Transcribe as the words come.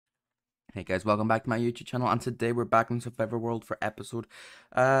Hey guys, welcome back to my YouTube channel, and today we're back in Survivor World for episode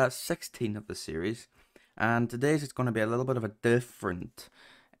 16 of the series. And today's it's going to be a little bit of a different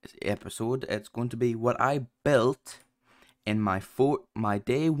episode. It's going to be what I built in my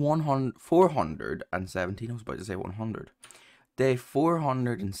day 100, 417, I was about to say 100. Day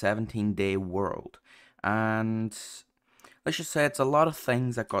 417 day world. And let's just say it's a lot of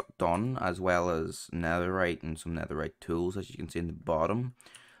things that got done, as well as netherite and some netherite tools, as you can see in the bottom.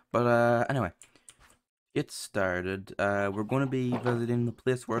 But anyway, get started. We're going to be visiting the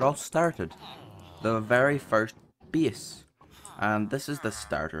place where it all started, the very first base. And this is the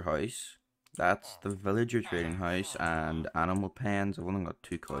starter house. That's the villager trading house and animal pens. I've only got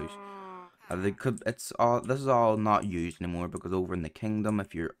 2 cows. They could. It's all. This is all not used anymore because over in the kingdom,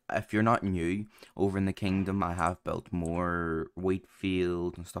 if you're not new, over in the kingdom, I have built more wheat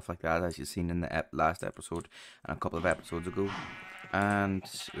fields and stuff like that, as you've seen in the last episode and a couple of episodes ago. And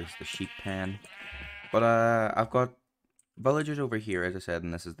there's the sheep pen. But I've got villagers over here, as I said,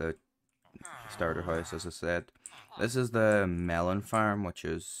 and this is the starter house, as I said. This is the melon farm, which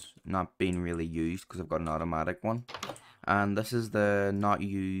is not being really used because I've got an automatic one. And this is the not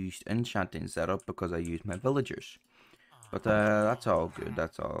used enchanting setup because I use my villagers. But that's all good,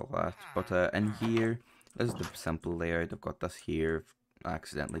 that's all that. But in here, this is the simple layout. I've got this here. I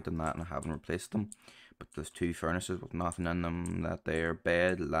accidentally done that and I haven't replaced them. But there's 2 furnaces with nothing in them. That there,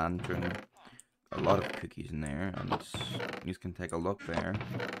 bed, lantern, a lot of cookies in there, and you can take a look there.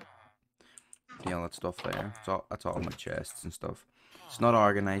 See all that stuff there. That's all my chests and stuff. It's not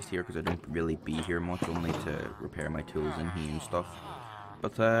organized here because I don't really be here much, only to repair my tools in here and stuff.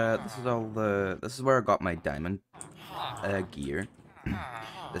 But this is where I got my diamond gear.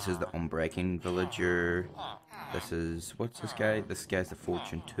 This is the unbreaking villager. This is, what's this guy? This guy's the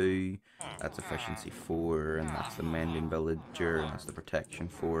fortune 2. That's efficiency 4, and that's the mending villager, and that's the protection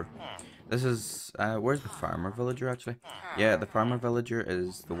 4. This is, where's the farmer villager actually? Yeah, the farmer villager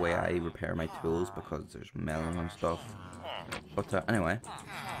is the way I repair my tools because there's melon and stuff. But anyway.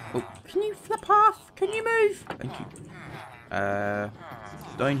 Oh, can you flip off? Can you move? Thank you.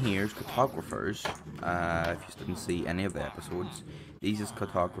 Down here is cartographers. If you didn't see any of the episodes, these is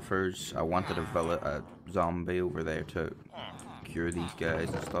cartographers. I wanted a zombie over there to cure these guys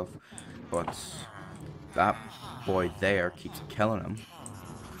and stuff, but that boy there keeps killing them.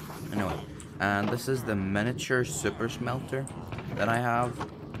 Anyway, and this is the miniature super smelter that I have.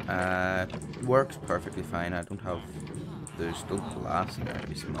 Works perfectly fine. I don't have. There's still glass in there to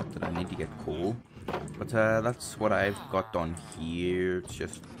be smelted. I need to get coal. But that's what I've got done here. It's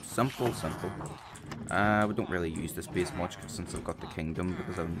just simple. We don't really use this base much since I've got the kingdom,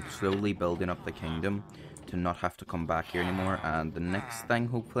 because I'm slowly building up the kingdom to not have to come back here anymore. And the next thing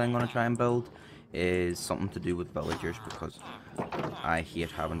hopefully I'm going to try and build is something to do with villagers, because I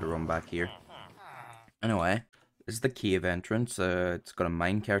hate having to run back here. Anyway, this is the cave entrance. It's got a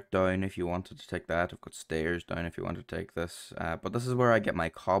minecart down if you wanted to take that. I've got stairs down if you want to take this. But this is where I get my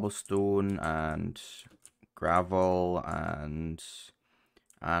cobblestone and gravel and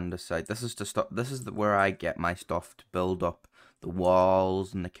andesite. This is the stuff. This is where I get my stuff to build up the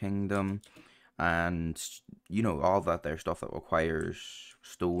walls in the kingdom, and you know, all that there stuff that requires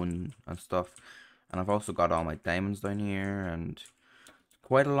stone and stuff. And I've also got all my diamonds down here, and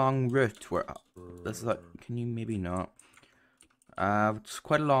quite a long route where this is like, can you maybe not? It's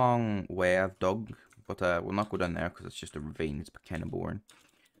quite a long way I've dug, but we'll not go down there because it's just a ravine. It's kind of boring.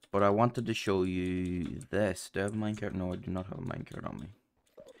 But I wanted to show you this. Do I have a minecart? No, I do not have a minecart on me.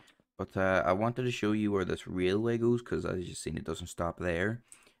 But I wanted to show you where this railway goes, because as you've seen, it doesn't stop there.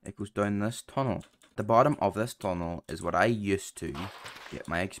 It goes down this tunnel. The bottom of this tunnel is what I used to get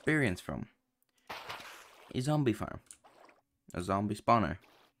my experience from. A zombie farm. A zombie spawner.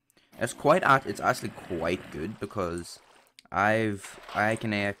 It's actually quite good because I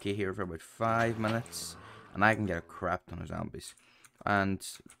can AFK here for about 5 minutes and I can get a crap ton of zombies. And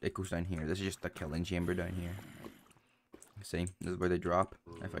it goes down here. This is just the killing chamber down here. See, this is where they drop.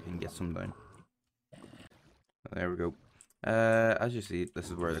 If I can get some down. There we go. As you see, this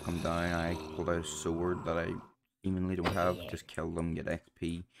is where they come down. I pulled out a sword that I seemingly don't have. Just kill them, get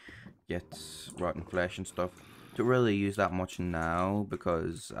XP, get rotten flesh and stuff. Don't really use that much now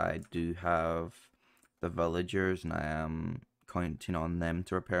because I do have the villagers and I am counting on them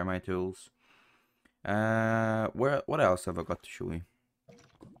to repair my tools. What else have I got to show you?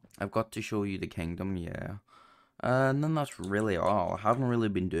 I've got to show you the kingdom, yeah. And then that's really all. I haven't really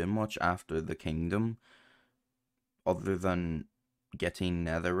been doing much after the kingdom, other than getting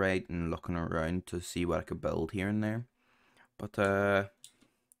netherite and looking around to see what I could build here and there. But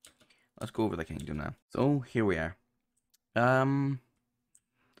let's go over the kingdom now. So here we are.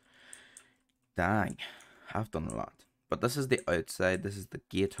 dang, I've done a lot. But this is the outside. This is the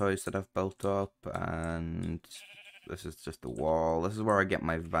gatehouse that I've built up, and this is just the wall. This is where I get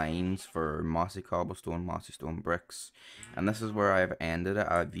my vines for mossy cobblestone, mossy stone bricks. And this is where I've ended it.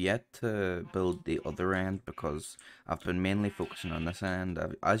 I've yet to build the other end because I've been mainly focusing on this end.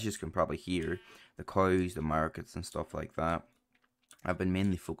 As you can probably hear, the cows, the markets and stuff like that. I've been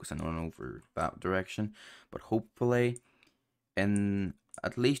mainly focusing on over that direction. But hopefully in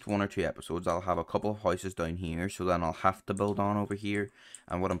at least 1 or 2 episodes I'll have a couple of houses down here, so then I'll have to build on over here.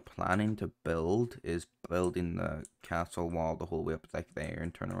 And what I'm planning to build is building the castle wall the whole way up like there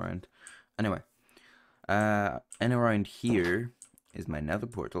and turn around. Anyway, in around here is my nether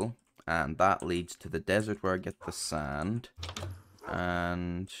portal, and that leads to the desert where I get the sand.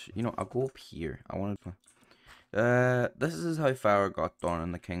 And you know, I'll go up here. I wanted to this is how far I got done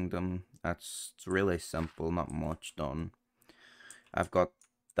in the kingdom. It's really simple, not much done. I've got,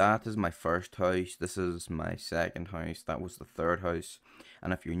 that is my first house, this is my second house, that was the third house.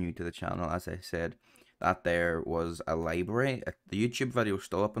 And if you're new to the channel, as I said, that there was a library. The YouTube video is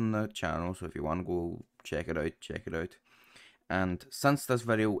still up on the channel, so if you want to go check it out, check it out. And since this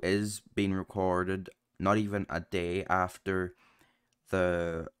video is being recorded not even a day after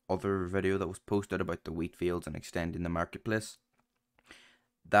the other video that was posted about the wheat fields and extending the marketplace,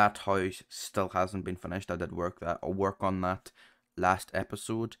 that house still hasn't been finished. I did work on that last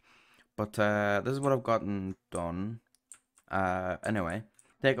episode, but this is what I've gotten done. Anyway,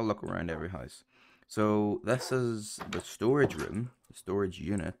 take a look around every house. So this is the storage room, the storage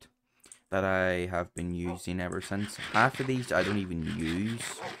unit that I have been using ever since. Half of these I don't even use.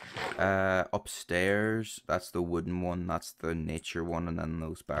 Upstairs, that's the wooden one, that's the nature one, and then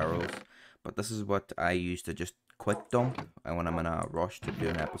those barrels. But this is what I use to just quick dump when I'm in a rush to do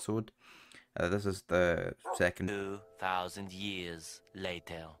an episode. This is the second. 2,000 years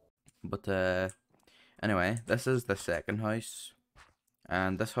later. But anyway, this is the second house,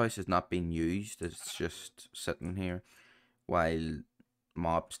 and this house is not being used. It's just sitting here while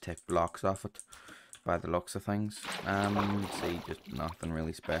mobs take blocks off it, by the looks of things. See, just nothing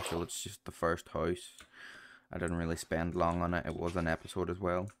really special. It's just the first house. I didn't really spend long on it. It was an episode as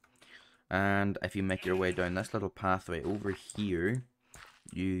well. And if you make your way down this little pathway over here,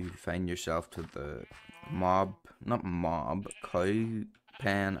 you find yourself to the cow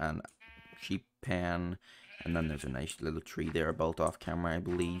pen and sheep pen, and then there's a nice little tree there built off camera, I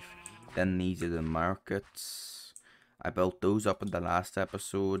believe. Then these are the markets. I built those up in the last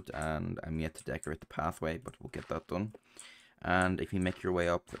episode, and I'm yet to decorate the pathway, but we'll get that done. And if you make your way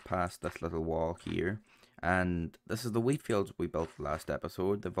up past this little wall here, and this is the wheat fields we built last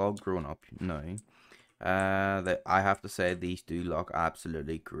episode. They've all grown up now. I have to say these do look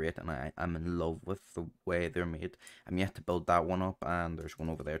absolutely great, and I'm in love with the way they're made. I'm yet to build that one up, and there's one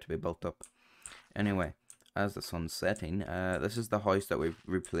over there to be built up. Anyway, as the sun's setting, this is the house that we've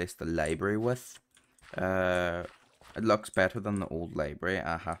replaced the library with. It looks better than the old library,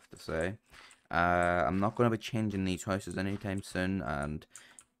 I have to say. I'm not going to be changing these houses anytime soon, and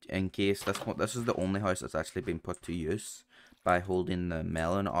in case this is the only house that's actually been put to use by holding the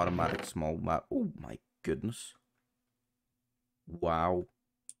melon automatic small map. Oh my goodness! Wow.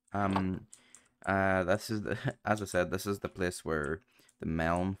 This is the, as I said, this is the place where the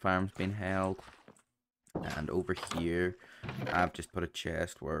melon farm's been held. And over here, I've just put a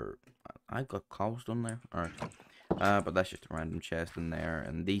chest where I've got cobblestone there. Alright. But that's just a random chest in there.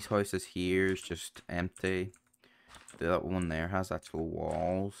 And these houses here is just empty. That one there has actual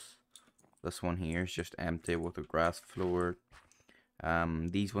walls. This one here is just empty with a grass floor.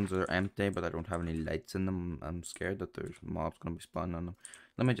 These ones are empty, but I don't have any lights in them. I'm scared that there's mobs gonna be spawning on them.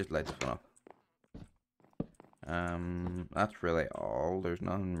 Let me just light this one up. That's really all. There's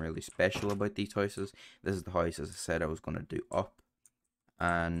nothing really special about these houses. This is the house, as I said, I was gonna do up.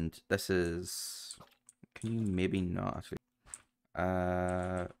 And this is, can you maybe not actually,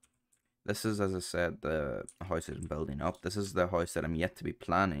 this is, as I said, the house that I'm building up. This is the house that I'm yet to be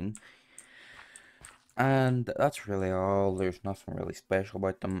planning. And that's really all. There's nothing really special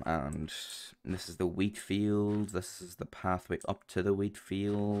about them. And this is the wheat fields. This is the pathway up to the wheat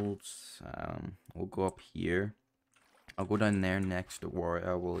fields. We'll go up here. I'll go down there next where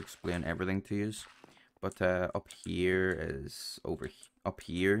I will explain everything to you. But up here is up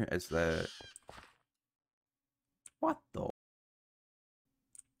here is the, what the?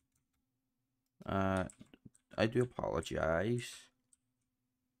 I do apologize.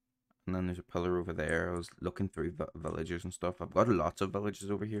 And then there's a pillar over there. I was looking through villagers and stuff. I've got lots of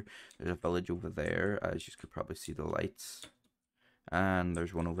villages over here. There's a village over there, as you could probably see the lights. And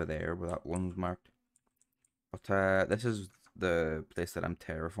there's one over there where that one's marked. But this is the place that I'm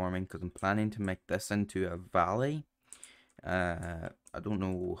terraforming, because I'm planning to make this into a valley. I don't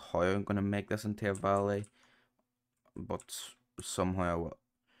know how I'm gonna make this into a valley, but somehow I will.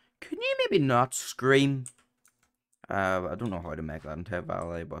 Can you maybe not scream? I don't know how to make that into a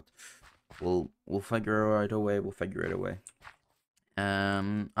valley, but we'll figure out a way. We'll figure it a way.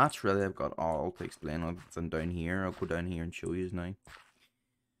 That's really I've got all to explain other than down here. I'll go down here and show you now.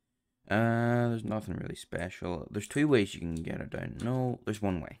 There's nothing really special. There's two ways you can get it down. No, there's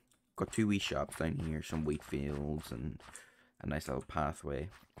one way. Got two wee shops down here, some wheat fields, and a nice little pathway.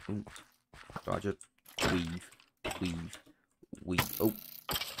 Ooh, dodge it. Weave. Oh.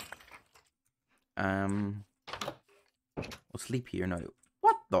 We'll sleep here now.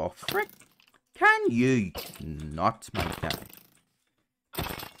 What the frick? Can you not, my guy?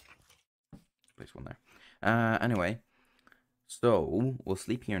 Place one there. Anyway. So, we'll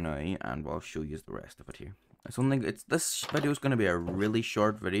sleep here now, and we'll show you the rest of it here. This video is going to be a really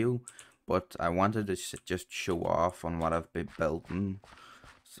short video, but I wanted to just show off on what I've been building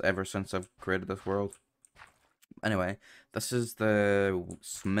ever since I've created this world. Anyway, this is the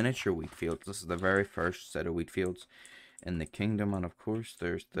miniature wheat fields. This is the very first set of wheat fields in the kingdom, and of course,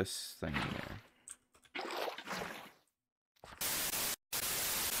 there's this thing there.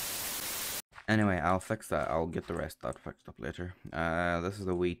 Anyway, I'll fix that. I'll get the rest of that fixed up later. This is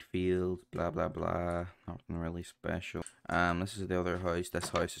the wheat field, blah blah blah. Nothing really special. This is the other house. This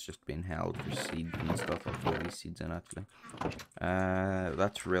house is just being held for seeds and stuff. I've got these seeds in actually.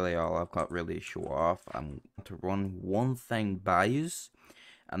 That's really all I've got really to show off. I'm going to run one thing by yous,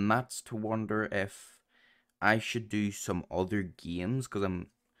 and that's to wonder if I should do some other games, because I'm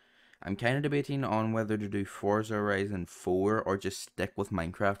kind of debating on whether to do Forza Horizon 4 or just stick with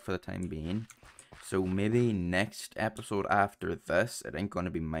Minecraft for the time being. So maybe next episode after this, it ain't going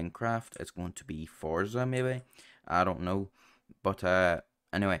to be Minecraft, it's going to be Forza maybe. I don't know. But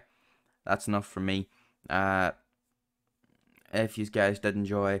anyway, that's enough for me. If you guys did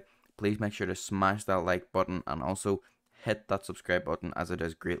enjoy, please make sure to smash that like button and also hit that subscribe button, as it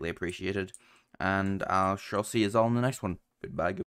is greatly appreciated. And I shall see you all in the next one. Goodbye.